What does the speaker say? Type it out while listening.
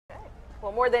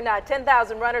Well, more than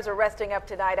 10,000 runners are resting up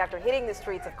tonight after hitting the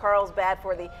streets of Carlsbad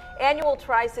for the annual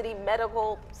Tri-City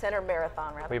Medical Center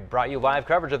Marathon. We brought you live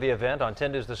coverage of the event on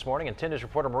 10 News this morning, and 10 News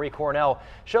reporter Marie Cornell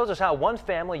shows us how one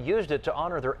family used it to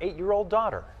honor their 8-year-old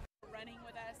daughter.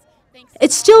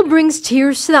 It still brings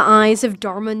tears to the eyes of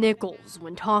Dharma Nichols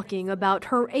when talking about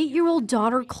her 8-year-old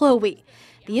daughter, Chloe,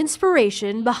 the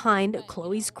inspiration behind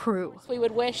Chloe's crew. We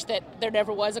would wish that there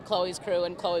never was a Chloe's crew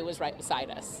and Chloe was right beside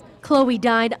us. Chloe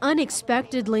died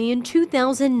unexpectedly in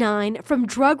 2009 from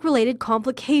drug-related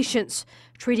complications,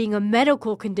 treating a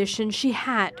medical condition she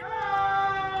had.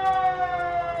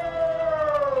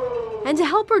 And to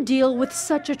help her deal with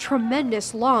such a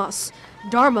tremendous loss,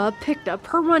 Dharma picked up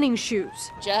her running shoes.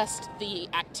 Just the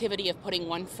activity of putting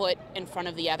one foot in front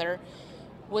of the other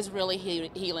was really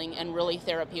healing and really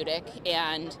therapeutic,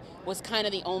 and was kind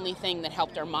of the only thing that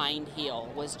helped our mind heal,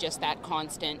 was just that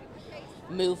constant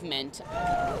movement.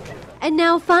 And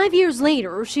now 5 years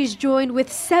later, she's joined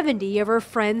with 70 of her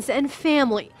friends and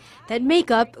family that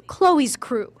make up Chloe's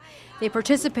crew. They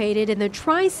participated in the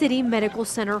Tri-City Medical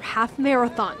Center Half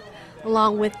Marathon,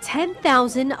 along with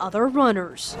 10,000 other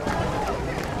runners.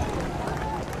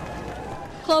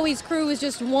 Chloe's crew is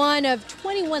just one of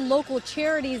 21 local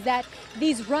charities that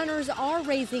these runners are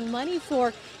raising money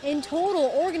for. In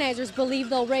total, organizers believe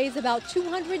they'll raise about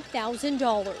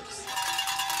 $200,000.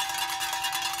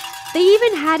 They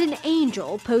even had an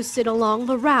angel posted along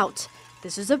the route.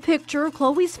 This is a picture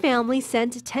Chloe's family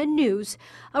sent to 10 News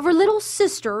of her little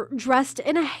sister dressed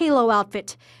in a halo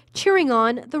outfit, cheering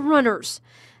on the runners.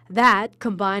 That,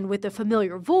 combined with the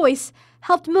familiar voice,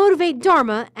 helped motivate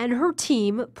Dharma and her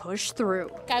team push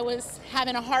through. I was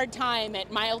having a hard time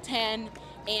at mile 10,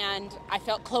 and I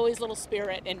felt Chloe's little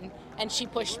spirit, and she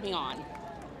pushed me on.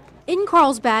 In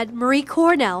Carlsbad, Marie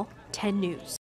Cornell, 10 News.